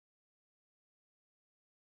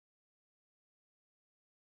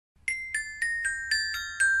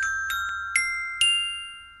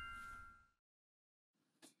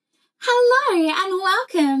Hello and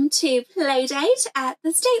welcome to Playdate at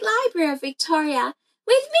the State Library of Victoria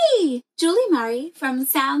with me, Julie Murray from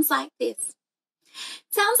Sounds Like This.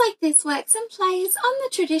 Sounds Like This works and plays on the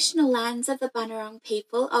traditional lands of the Bunurong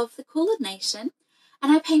people of the Kulin Nation,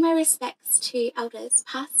 and I pay my respects to elders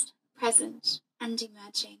past, present and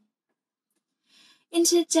emerging. In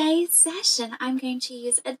today's session, I'm going to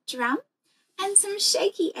use a drum and some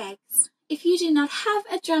shaky eggs. If you do not have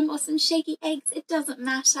a drum or some shaky eggs, it doesn't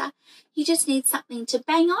matter. You just need something to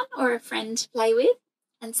bang on or a friend to play with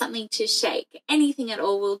and something to shake. Anything at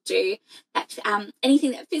all will do.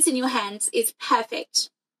 Anything that fits in your hands is perfect.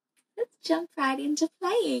 Let's jump right into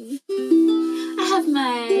playing. I have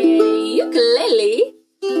my ukulele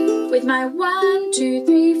with my 1, 2,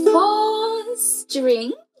 3, 4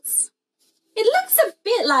 strings. It looks a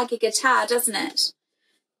bit like a guitar, doesn't it?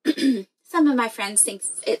 Some of my friends think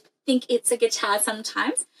it's a guitar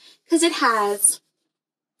sometimes because it has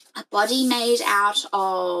a body made out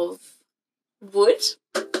of wood.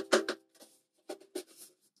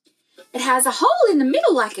 It has a hole in the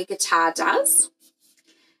middle like a guitar does.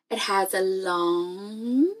 It has a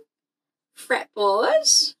long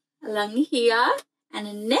fretboard along here and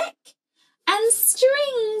a neck and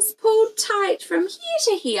strings pulled tight from here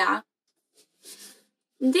to here.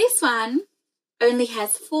 This one only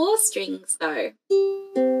has 4 strings though.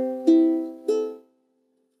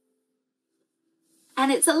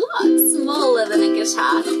 And it's a lot smaller than a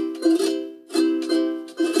guitar.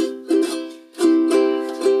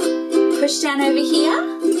 Push down over here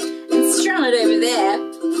and strum it over there.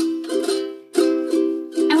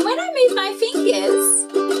 And when I move my fingers,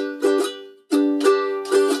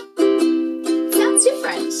 it sounds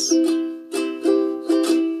different.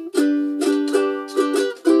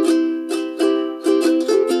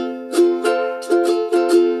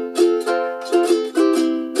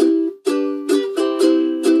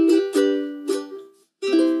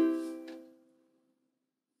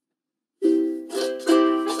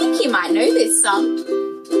 You might know this song.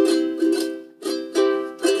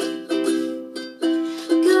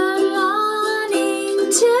 Good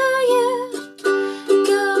morning to you.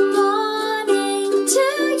 Good morning to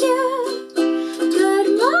you. Good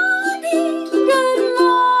morning, good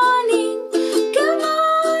morning, good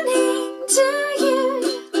morning to you.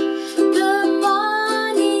 Good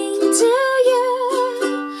morning to you.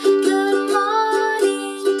 Good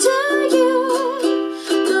morning to you.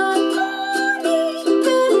 Good morning,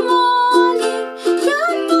 good morning.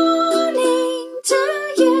 Good morning to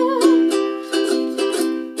you.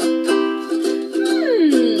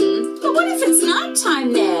 But what if it's night time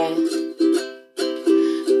there?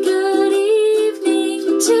 Good evening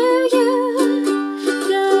to you.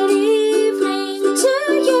 Good evening to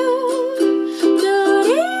you. Good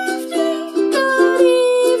evening, good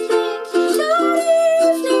evening, good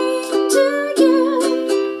evening to you.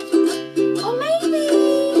 Or maybe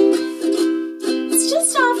it's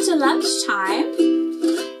just after lunchtime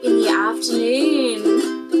in the afternoon.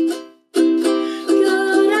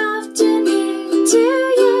 Good afternoon to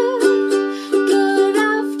you. Good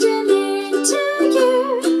afternoon to you.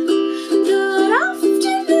 Good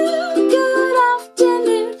afternoon, good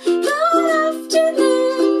afternoon, good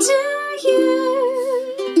afternoon to you.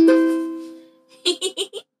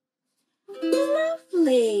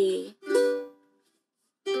 Lovely.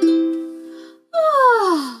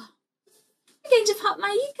 Oh. I'm going to pop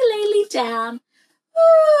my ukulele down.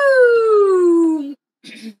 Ooh.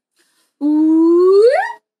 Ooh.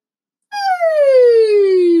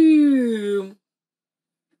 Ooh.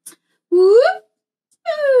 Ooh.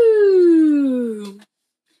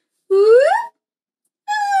 Ooh. Ooh.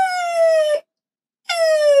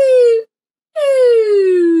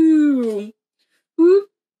 Ooh. Ooh.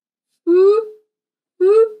 Ooh.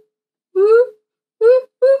 Ooh.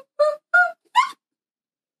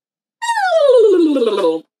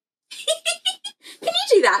 Ooh. Can you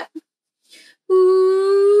do that? Ooh,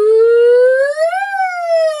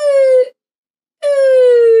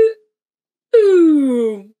 ooh,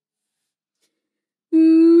 ooh,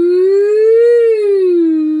 ooh.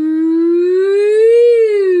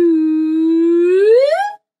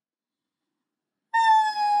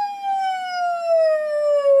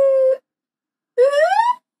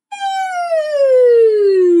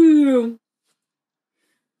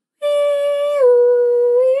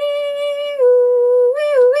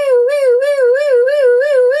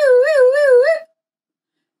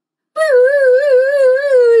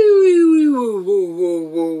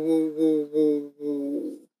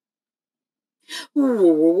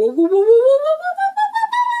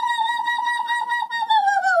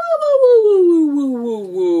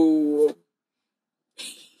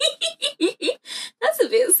 That's a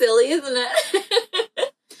bit silly, isn't it?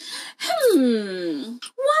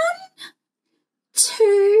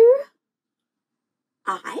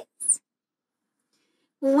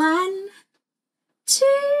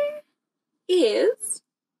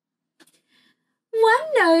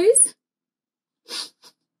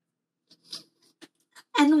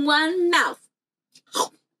 and one mouth.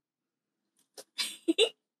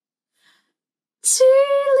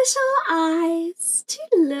 Two little eyes to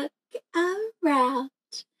look around.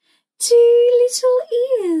 Two little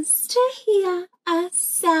ears to hear a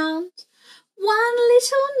sound. One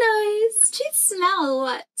little nose to smell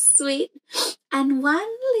what's sweet. And one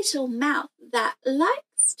little mouth that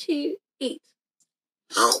likes to eat.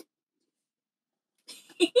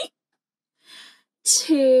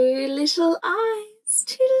 Two little eyes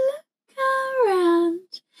to look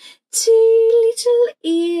around. Two little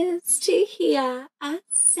ears to hear a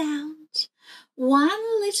sound.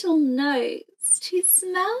 One little nose to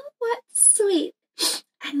smell what's sweet.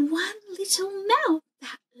 And one little mouth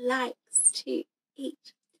that likes to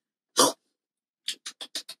eat.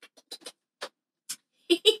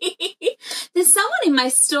 There's someone in my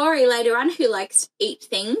story later on who likes to eat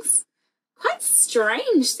things. Quite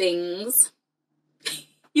strange things.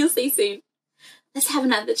 You'll see soon. Let's have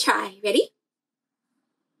another try. Ready?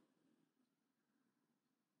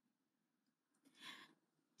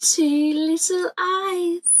 Two little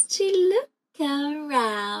eyes to look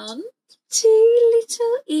around. Two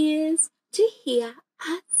little ears to hear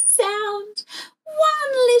a sound.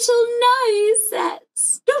 One little nose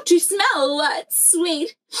that's to smell what's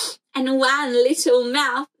sweet. And one little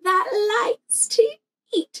mouth that likes to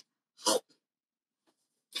eat.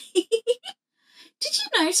 Did you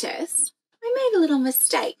notice I made a little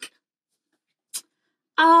mistake?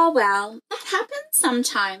 Oh, well, that happens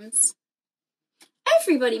sometimes.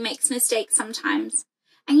 Everybody makes mistakes sometimes.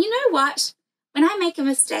 And you know what? When I make a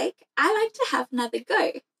mistake, I like to have another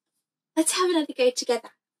go. Let's have another go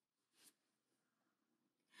together.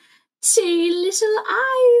 Two little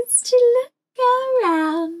eyes to look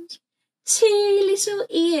around. Two little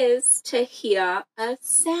ears to hear a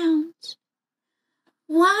sound.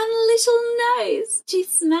 One little nose to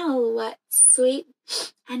smell what's sweet.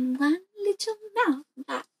 And one little mouth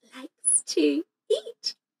that likes to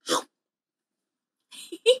eat.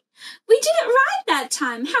 We did it right that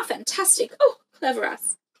time. How fantastic. Oh, clever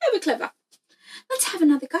us. Clever, clever. Let's have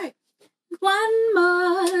another go. One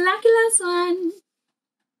more lucky last one.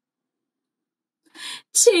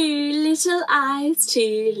 Two little eyes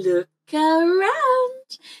to look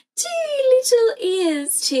around. Two little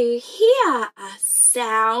ears to hear a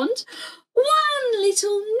sound. One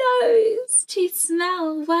little nose to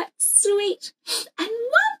smell what's sweet. And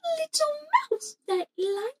one little mouth that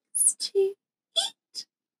likes to eat.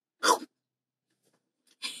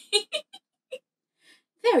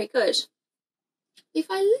 Very good.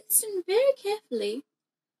 If I listen very carefully,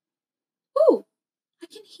 oh, I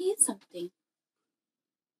can hear something.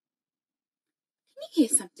 Can you hear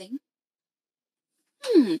something?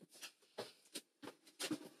 Let's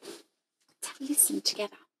have a listen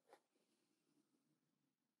together.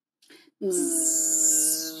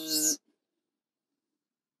 Bzzz.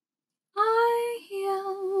 I hear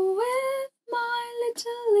with my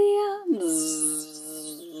little ear.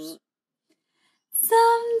 Bzzz.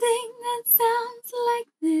 Something that sounds like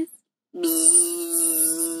this. Bzzz.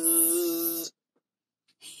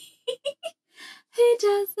 Who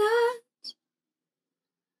does that?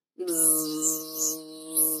 Bzzz.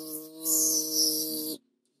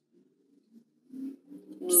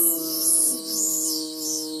 Bzzz.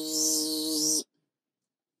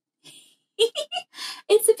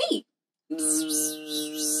 It's a bee.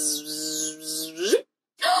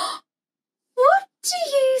 What do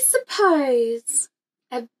you suppose?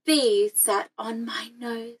 A bee sat on my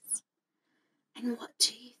nose. And what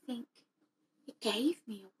do you think? It gave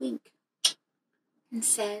me a wink and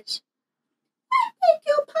said, I beg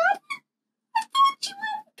your pardon. I thought you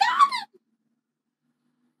were in the garden.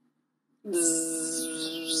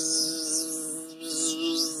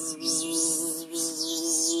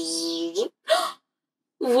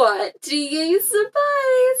 What do you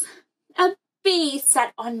suppose? A bee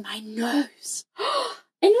sat on my nose.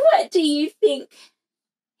 And what do you think?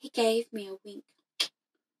 He gave me a wink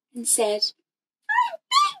and said, I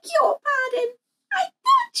beg your pardon. I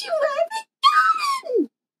thought you were in the garden.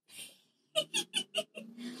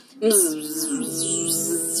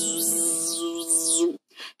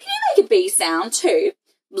 Can you make a bee sound too?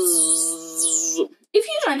 If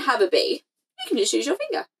you don't have a bee, you can just use your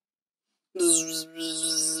finger.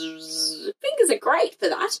 Fingers are great for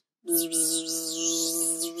that.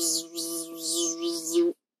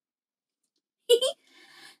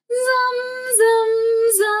 Zum, zum,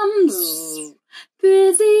 zum,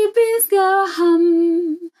 busy bees go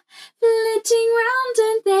hum, flitting round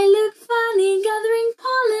and they look funny, gathering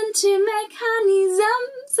pollen to make honey. Zum,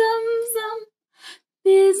 zum, zum,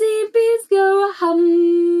 busy bees go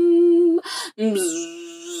hum.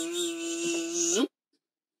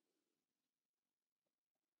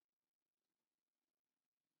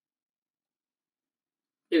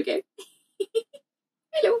 Here we go.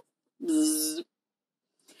 Hello. Bzz.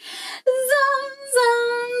 Zum,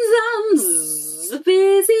 zum, zum, zzz. The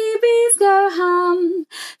busy bees go hum,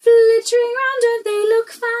 flittering round, don't they look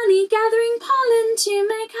funny, gathering pollen to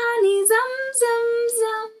make honey. Zum, zum,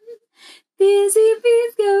 zum. Busy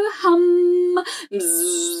bees go hum.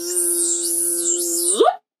 Bzz.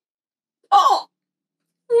 Oh!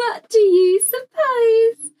 What do you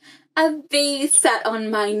suppose? A bee sat on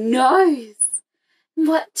my nose.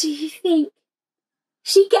 What do you think?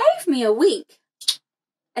 She gave me a wink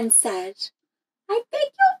and said, I beg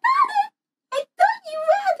your pardon, I thought you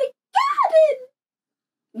were the garden.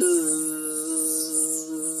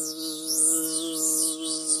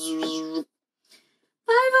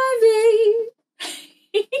 Bye bye bee.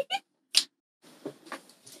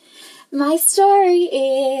 My story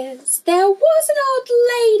is, there was an old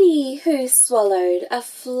lady who swallowed a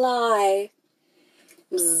fly.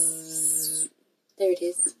 Bzz. There it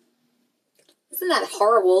is. Isn't that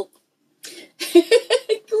horrible?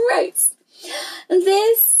 Gross.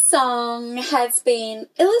 This song has been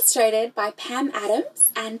illustrated by Pam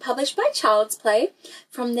Adams and published by Child's Play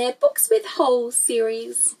from their Books with Holes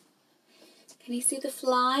series. Can you see the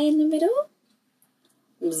fly in the middle?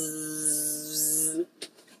 Bzz.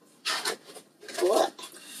 What?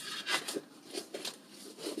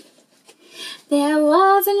 There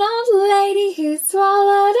was an old lady who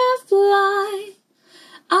swallowed a fly.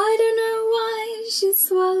 I don't know why she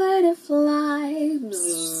swallowed a fly.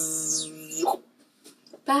 Bzz.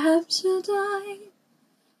 Perhaps she'll die.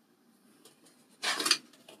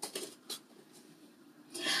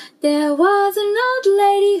 There was an old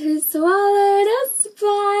lady who swallowed a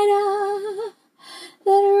spider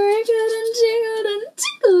that wriggled and jiggled and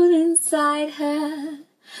tickled inside her.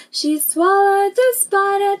 She swallowed the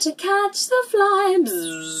spider to catch the fly.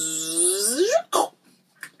 Bzz.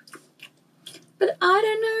 But I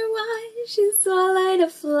don't know why she swallowed a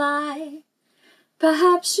fly.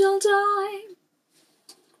 Perhaps she'll die.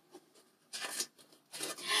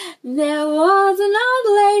 There was an old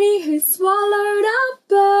lady who swallowed a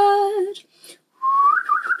bird.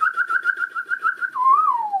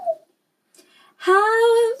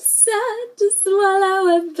 How sad to swallow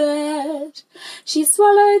a bird. She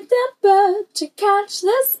swallowed the bird to catch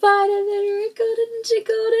the spider that wriggled and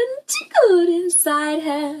jiggled and tickled inside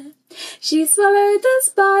her. She swallowed the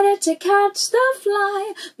spider to catch the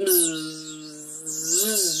fly.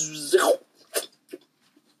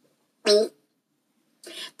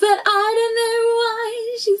 But I don't know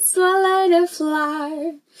why she swallowed a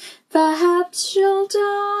fly. Perhaps she'll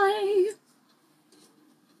die.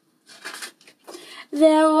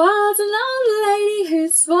 There was an old lady who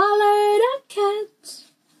swallowed a cat.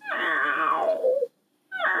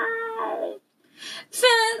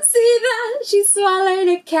 Fancy that, she swallowed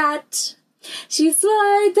a cat. She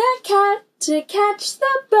swallowed the cat to catch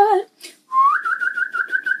the bird.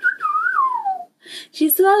 She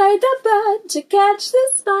swallowed the bird to catch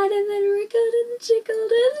the spider that wriggled and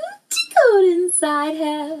jiggled and tickled inside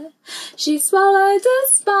her. She swallowed the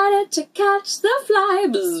spider to catch the fly.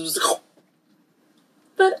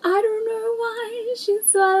 But I don't know why she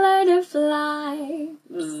swallowed a fly.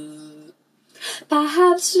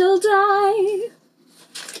 Perhaps she'll die.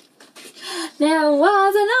 There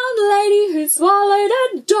was an old lady who swallowed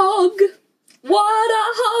a dog. What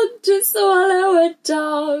a hog to swallow a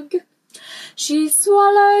dog. She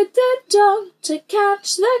swallowed the dog to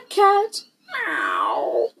catch the cat.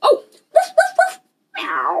 Meow. Oh!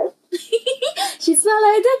 Meow. She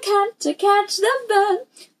swallowed the cat to catch the bird.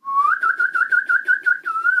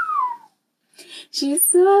 She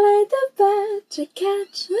swallowed the bird to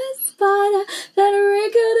catch the spider that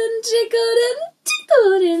wriggled and jiggled and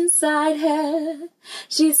tickled inside her.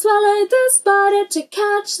 She swallowed the spider to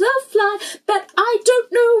catch the fly, but I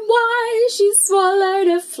don't know why she swallowed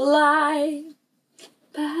a fly.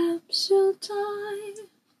 Perhaps she'll die.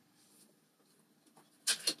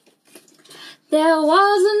 There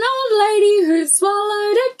was an old lady who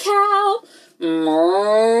swallowed a cow.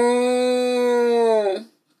 Moo.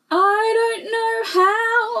 I don't know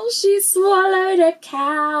how she swallowed a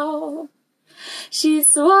cow. She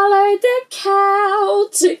swallowed the cow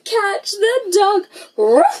to catch the dog.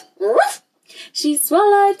 Ruff, ruff. She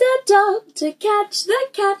swallowed the dog to catch the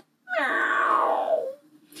cat. Meow.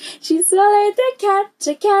 She swallowed the cat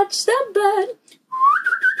to catch the bird.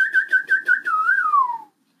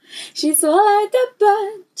 She swallowed the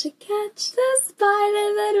bird to catch the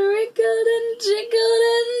spider that wriggled and jiggled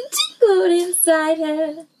and tickled inside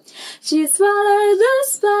her. She swallowed the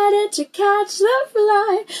spider to catch the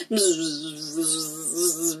fly.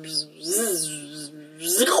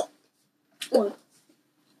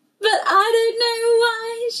 But I don't know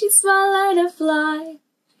why swallowed a fly.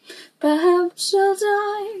 Perhaps she'll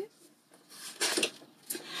die.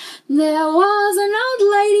 There was an old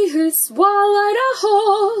lady who swallowed a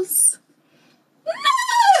horse.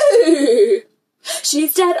 No!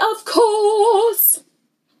 She's dead, of course.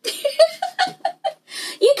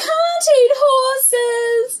 You can't eat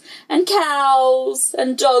horses and cows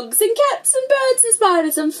and dogs and cats and birds and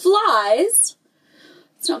spiders and flies.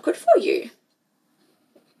 It's not good for you.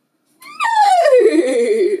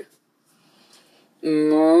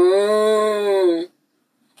 No.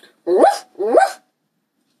 Woof, woof.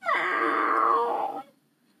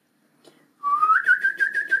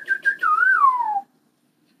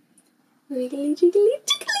 Wiggly, jiggly,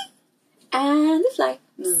 jiggly. And the fly.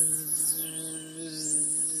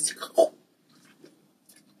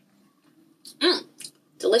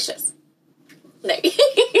 Delicious. No.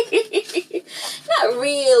 Not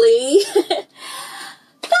really.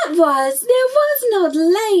 There was an old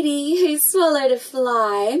lady who swallowed a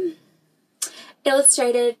fly.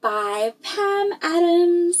 Illustrated by Pam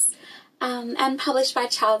Adams and published by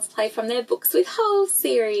Child's Play from their Books with Holes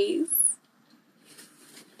series.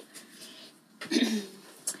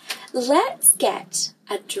 Let's get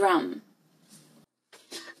a drum.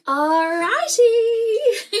 Alrighty.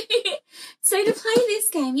 So to play this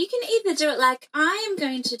game, you can either do it like I am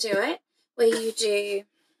going to do it, where you do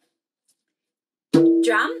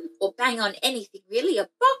drum or bang on anything really, a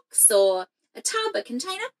box or a tub, a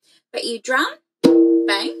container, but you drum,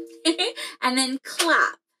 bang, and then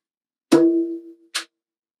clap.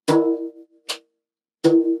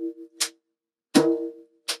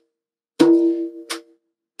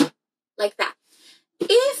 Like that.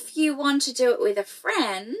 If you want to do it with a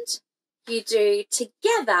friend, you do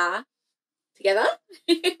together,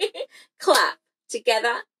 clap,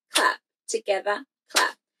 together, clap, together,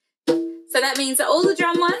 clap. So that means that all the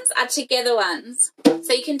drum ones are together ones.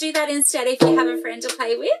 So you can do that instead if you have a friend to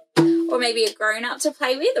play with, or maybe a grown-up to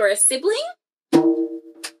play with, or a sibling.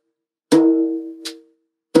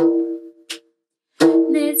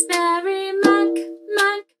 Miss Mary Mac,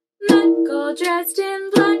 all dressed in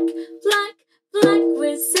black,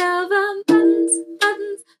 with silver buttons,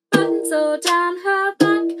 all down her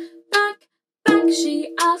back.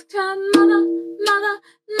 She asked her mother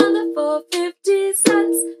for 50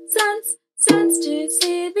 cents to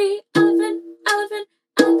see the elephant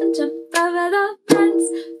jump over the fence.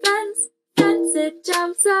 It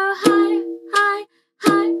jumped so high,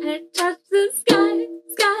 and it touched the sky,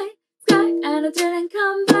 and it didn't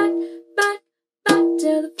come back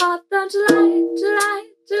till the 4th of July.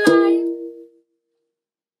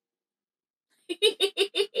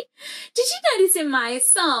 Did you notice in my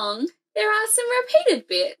song there are some repeated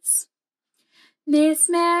bits? Miss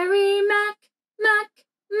Mary Mac,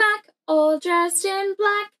 all dressed in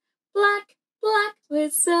black,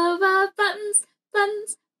 with silver buttons,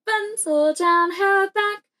 all down her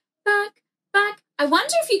back. I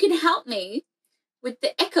wonder if you can help me with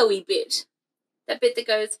the echoey bit. That bit that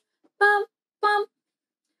goes bum, bum,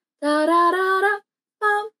 da da da da,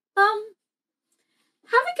 bum, bum.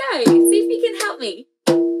 Have a go. See if you can help me.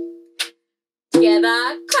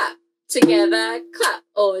 Together, clap,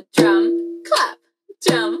 or drum, clap.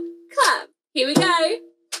 Here we go.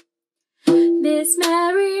 Miss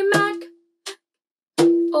Mary Mac,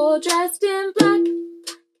 all dressed in black,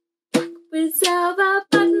 with silver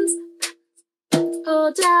buttons,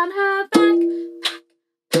 all down her back.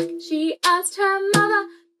 She asked her mother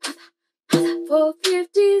for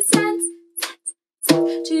 50 cents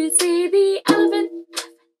to see the elephant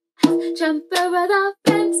jump over the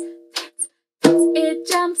fence. It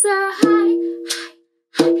jumped so high,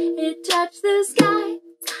 it touched the sky,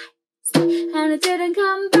 and it didn't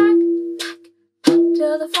come back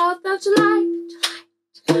till the 4th of July.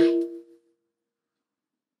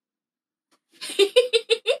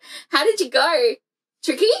 How did you go?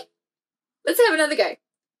 Tricky? Let's have another go.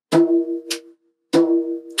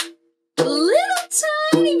 A little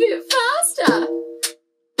tiny bit faster.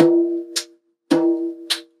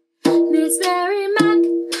 Miss Mary Mac,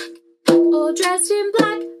 all dressed in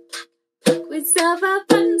black, with silver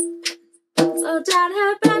buttons, all down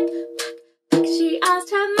her back. She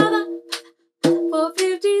asked her mother for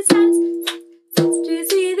 50 cents to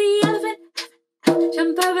see the elephant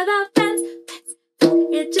jump over the fence.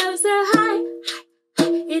 It jumped so high,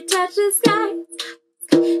 it touched the sky,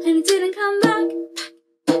 and it didn't come back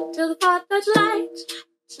till the 4th of July.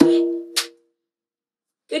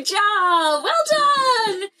 Good job! Well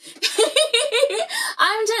done!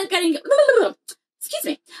 Excuse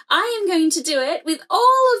me. I am going to do it with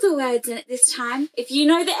all of the words in it this time. If you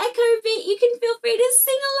know the echo bit, you can feel free to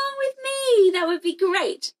sing along with me. That would be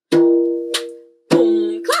great.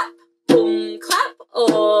 Boom, clap.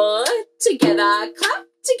 or together, clap,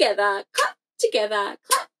 together, clap, together,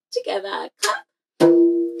 clap, together, clap.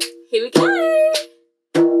 Here we go.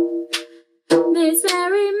 Miss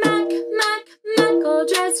Mary Mac, Mac, Mac, all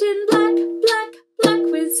dressed in black, black, black,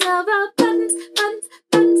 with silver buttons, buttons,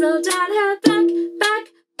 buttons all down her back, back,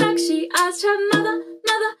 back. She asked her mother,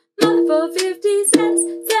 mother, mother for 50 cents,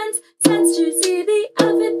 cents, cents to see the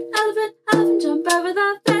elephant, elephant, elephant jump over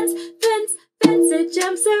the fence, fence, fence. It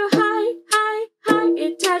jumped so high, high, high,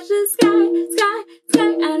 it touched the sky, sky,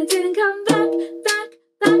 sky, and it didn't come back, back,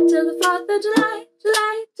 back till the 4th of July,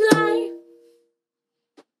 July, July.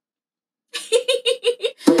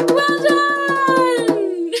 Well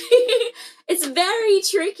done! It's very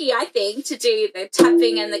tricky, I think, to do the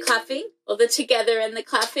tapping and the clapping, or the together and the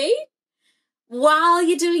clapping, while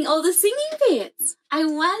you're doing all the singing bits. I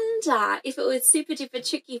wonder if it was super duper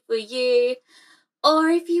tricky for you, or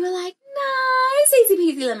if you were like, no, it's easy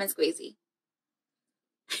peasy lemon squeezy.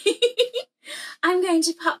 I'm going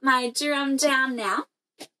to pop my drum down now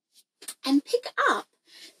and pick up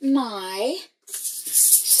my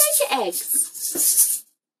shaker eggs.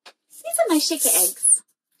 These are my shaker eggs.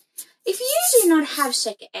 If you do not have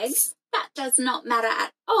shaker eggs, that does not matter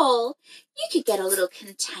at all. You could get a little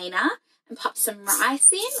container and pop some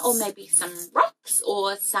rice in, or maybe some rocks,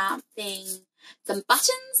 or something, some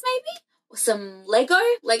buttons maybe, or some Lego.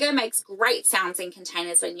 Lego makes great sounds in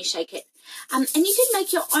containers when you shake it. And you could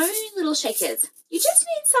make your own little shakers. You just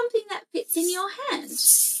need something that fits in your hand.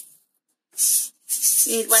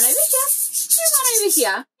 You need one over here, and one over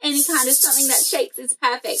here. Any kind of something that shakes is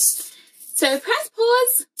perfect. So press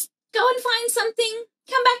pause, go and find something,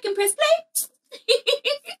 come back and press play.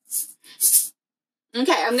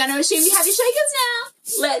 Okay, I'm going to assume you have your shakers now.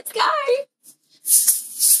 Let's go.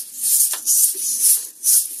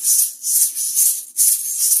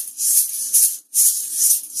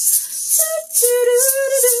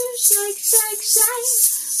 Shake, shake, shake.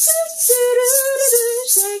 Shake,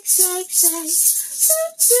 shake, shake.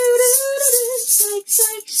 Shake,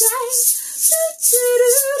 shake, shake.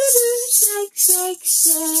 Shake, shake,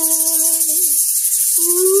 shake.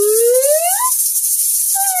 Ooh.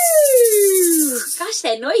 Gosh,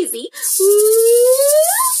 they're noisy. Ooh.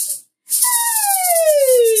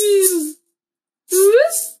 Ooh.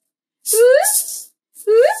 Ooh.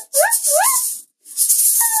 Ooh.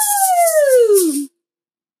 Ooh.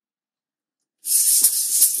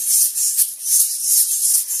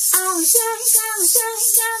 I'm a shake, I'm a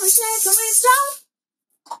shake, I'm a shake, and we stop.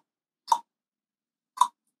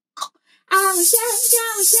 I'm a shake,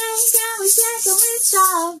 I'm a shake, I'm a shake, and we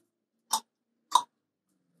stop.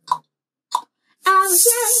 I'm a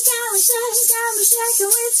shake, I'm a shake, I'm a shake,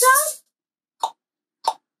 and we stop.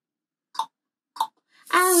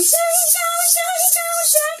 I'm a shake, I'm a shake, I'm a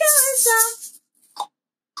shake, and we stop.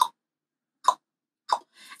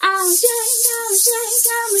 I'm a shake, I'm a shake,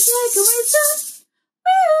 I'm a shake, and we stop.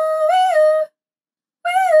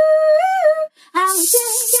 I'm a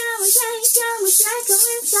shake, I'm a shake, I'm a shake, and we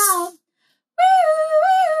stop.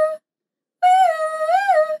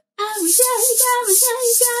 I'm a shake, I'm a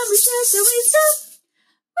shake, I'm a shake, and we stop.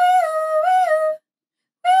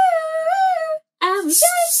 I'm a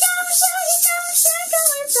shake, I'm a shake,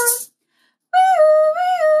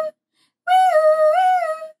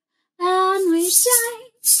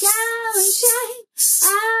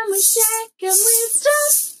 I'm a shake, and we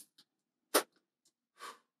stop.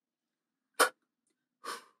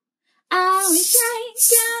 And we shake,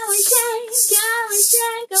 and we shake, and we shake, and we stop. And we shake, and we shake, and we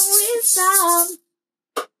shake, and we stop.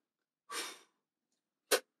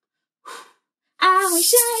 And we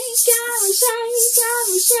shake, and we shake, and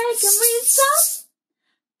we shake, and we stop.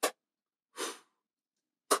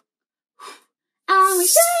 And we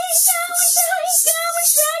shake, and we shake, and we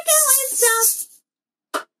shake, and we stop.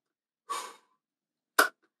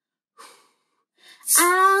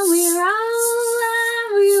 And we roll, and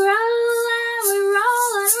we roll, and we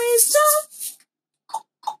roll, and we stop.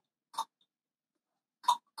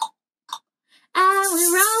 And we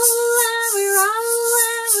roll, and we roll,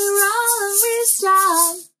 and we roll, and we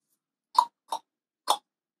stop.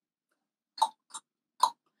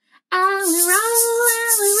 And we roll,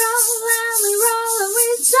 and we roll, and we roll, and we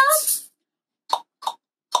stop.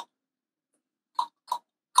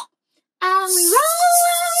 And we roll,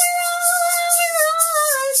 and we roll, and we roll,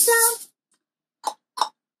 and we stop.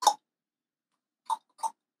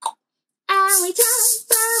 And we tap,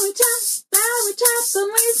 and we tap, and we tap, and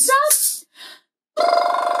we stop.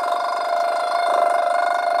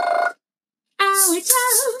 And we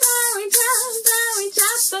tap, and we tap, and we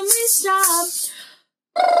tap, and we stop.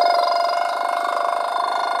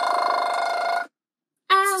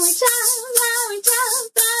 And we tap, and we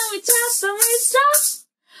tap, and we tap, and we stop.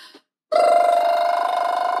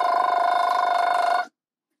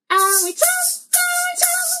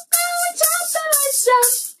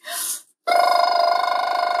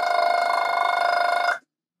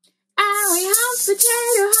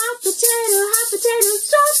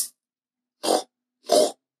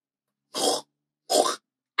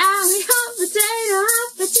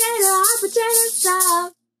 hot potato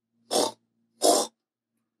stuff.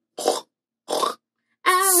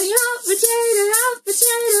 And we hot potato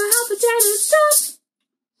stuff.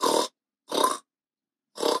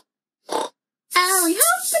 And we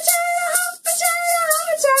hot potato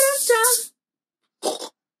stuff.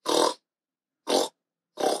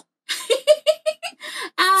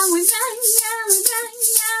 And we bang, and we bang,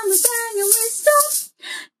 and we bang, and we stop.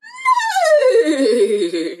 No!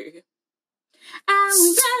 And we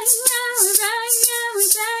bang, and we bang, and we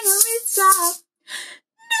bang, and we stop.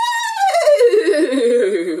 No!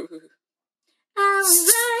 And we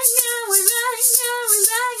bang, and we bang, and we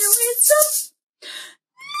bang, and we stop.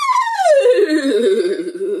 No!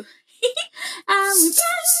 And we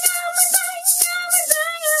bang, and we bang, and we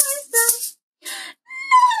bang, and we stop.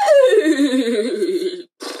 No!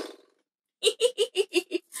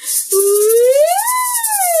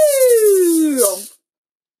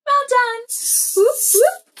 Well done. Whoop,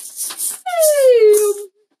 whoop.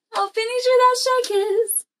 I'll finish with our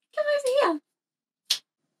shakers. Come over here.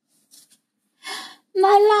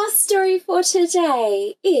 My last story for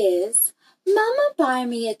today is Mama Buy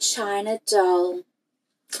Me a China Doll.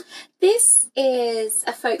 This is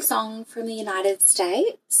a folk song from the United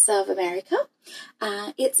States of America.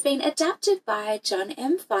 It's been adapted by John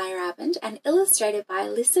M. Feyerabend and illustrated by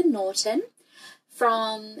Alyssa Norton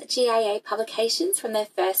from GAA Publications from their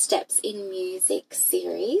First Steps in Music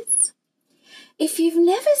series. If you've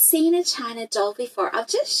never seen a China doll before, I'll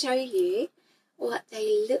just show you what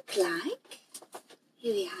they look like.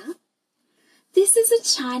 Here we are. This is a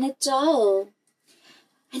China doll,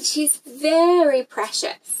 and she's very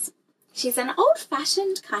precious. She's an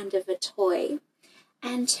old-fashioned kind of a toy,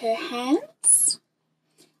 and her hands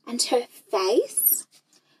and her face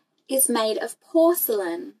is made of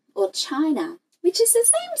porcelain or china, which is the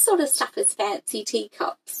same sort of stuff as fancy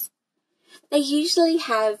teacups. They usually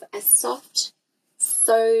have a soft,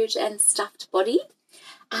 sewed and stuffed body,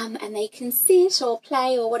 and they can sit or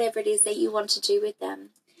play or whatever it is that you want to do with them.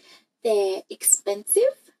 They're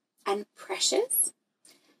expensive and precious,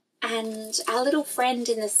 and our little friend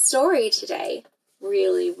in the story today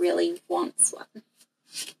really, really wants one.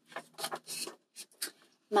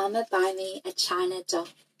 Mama Buy Me a China Doll.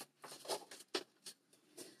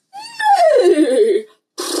 Do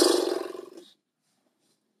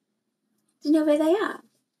you know where they are?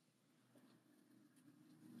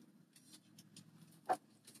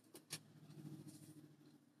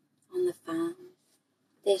 On the farm.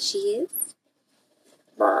 There she is.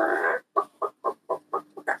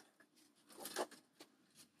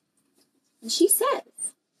 And she says,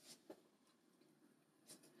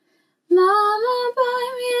 Mama,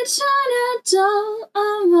 buy me a China doll.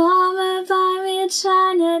 Oh, Mama, buy me a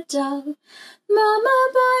China doll. Mama,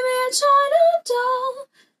 buy me a China doll.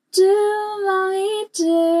 Do, Mommy,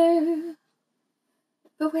 do.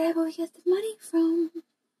 But where will we get the money from?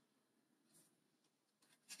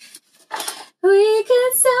 We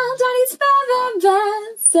could sell Daddy's feather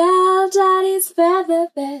bed, sell Daddy's feather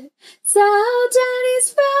bed, sell Daddy's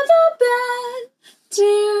feather bed,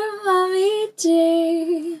 do, Mommy,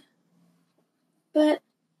 do. But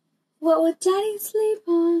what would Daddy sleep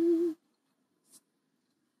on?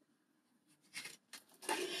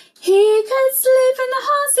 He could sleep in the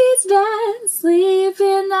horsey's bed, sleep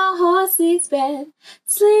in the horsey's bed,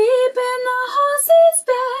 sleep in the horsey's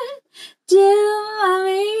bed, do,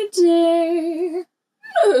 Mommy, do.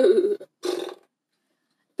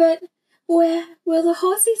 But where will the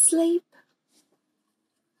horsey sleep?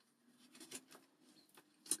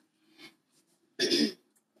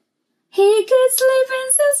 He could sleep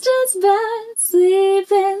in sister's bed,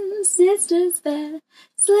 sleep in sister's bed,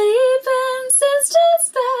 sleep in sister's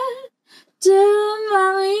bed, do,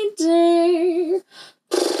 Mommy, do.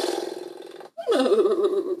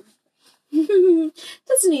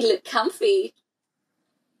 Doesn't he look comfy?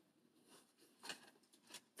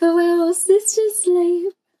 But where will sister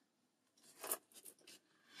sleep?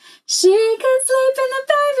 She could sleep in the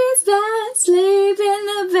baby's bed, sleep in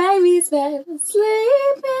the baby's bed,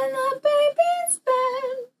 sleep in the baby's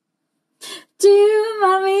bed, do,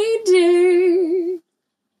 Mommy, do.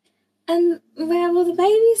 And where will the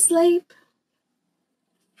baby sleep?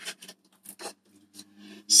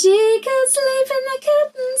 She could sleep in the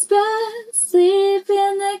kitten's bed, sleep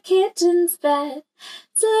in the kitten's bed,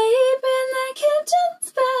 sleep in the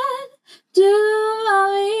kitten's bed, do,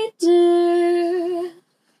 Mommy, do.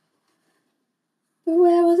 But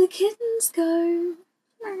where will the kittens go?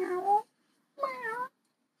 Meow, meow.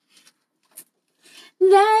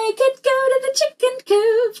 They could go to the chicken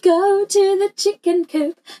coop, go to the chicken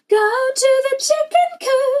coop, go to the chicken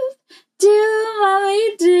coop, do,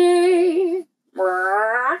 Mommy, do.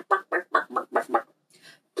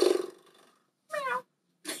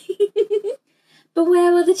 But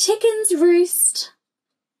where will the chickens roost?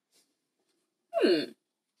 They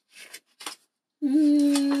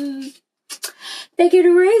could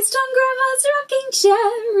roost on Grandma's rocking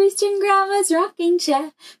chair, roost in Grandma's rocking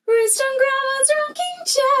chair, roost on Grandma's rocking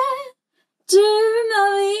chair. Do,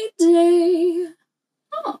 Mummy, do.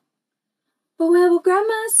 Oh, but where will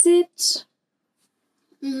Grandma sit?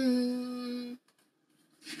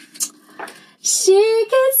 She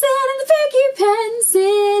could sit in the piggy pen,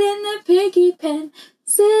 sit in the piggy pen,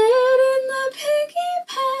 sit in the piggy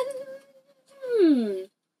pen.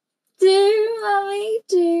 Do, Mummy,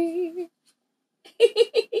 do.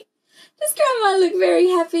 Does Grandma look very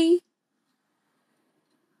happy?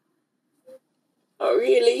 Oh,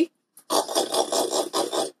 really?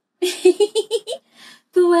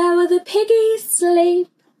 But where will the piggies sleep?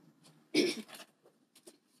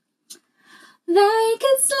 They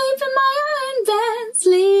could sleep in my own bed,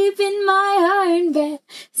 sleep in my own bed,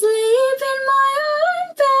 sleep in my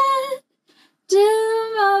own bed. Do,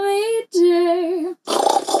 Mummy, do.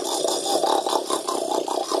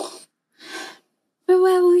 But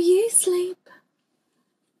where will you sleep?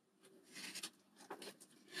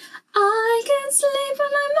 I can sleep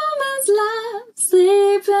in my mama's lap,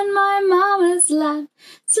 sleep in my mama's lap,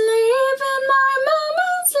 sleep in my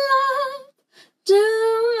mama's lap. Do,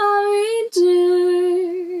 Mummy,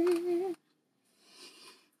 do.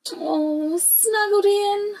 Oh, snuggled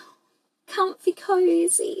in, comfy,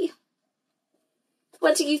 cozy.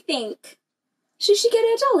 What do you think? Should she get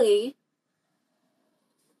her dolly?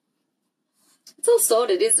 It's all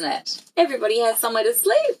sorted, isn't it? Everybody has somewhere to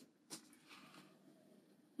sleep.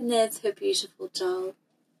 And there's her beautiful doll.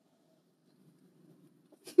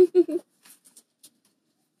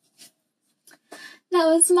 That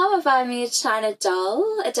was Mama Buy Me a China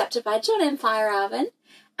Doll, adapted by John M. Feyerabend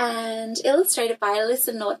and illustrated by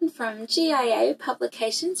Alyssa Norton from GIA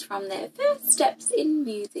Publications from their First Steps in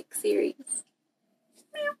Music series.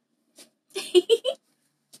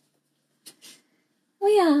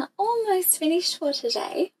 We are almost finished for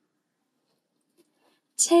today.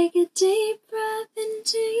 Take a deep breath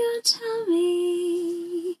into your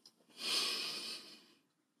tummy.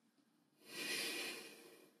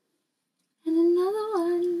 And another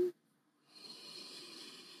one.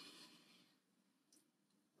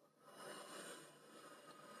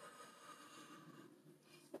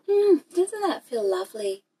 Doesn't that feel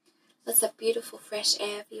lovely? That's a beautiful fresh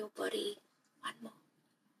air for your body. One more.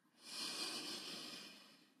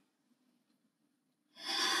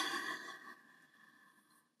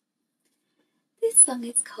 This song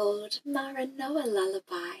is called Maranoa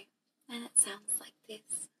Lullaby, and it sounds like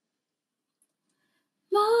this.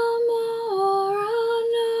 Maranoa,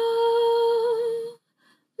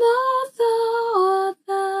 Martha,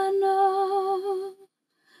 Othano,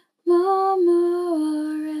 Maranoa,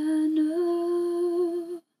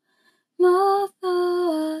 Martha,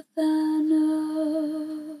 Othano,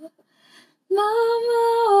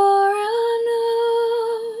 Maranoa,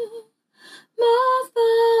 Martha,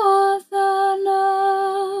 Othano,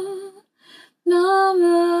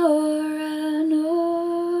 Maranoa,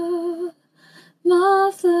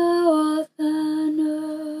 Martha, Othano,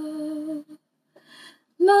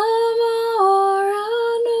 Mama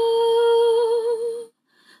Orano,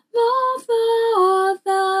 Martha,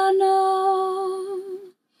 Othano,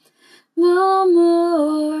 Mama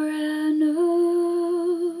Orano,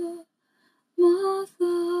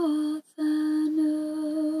 Martha, Othano.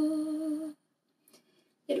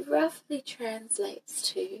 It roughly translates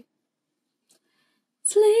to: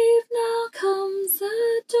 sleep now, comes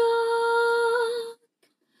the dark,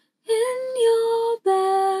 in your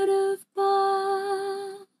bed of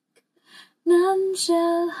bark, none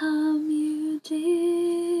shall harm you,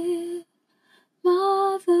 dear,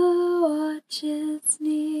 mother watches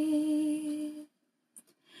near.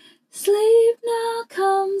 Sleep now,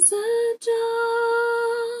 comes the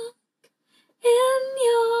dark, in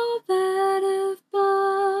your bed of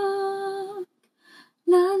bark,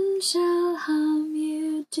 none shall harm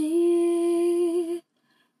you, dear,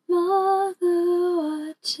 mother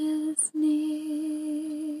watches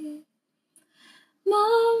near.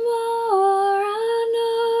 Mama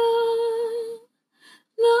Orano,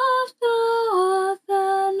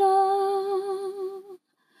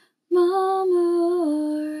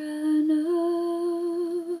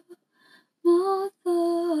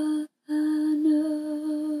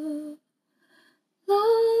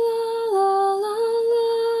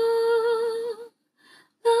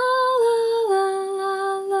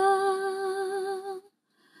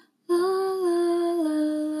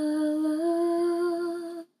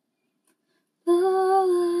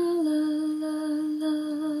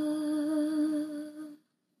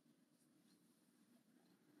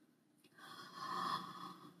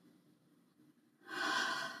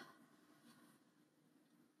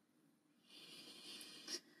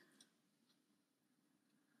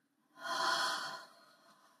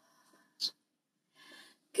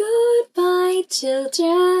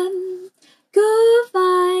 children.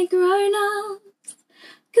 Goodbye, grown-ups.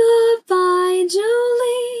 Goodbye,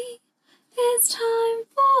 Julie. It's time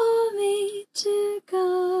for me to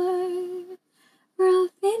go. We're all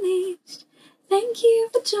finished. Thank you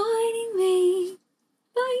for joining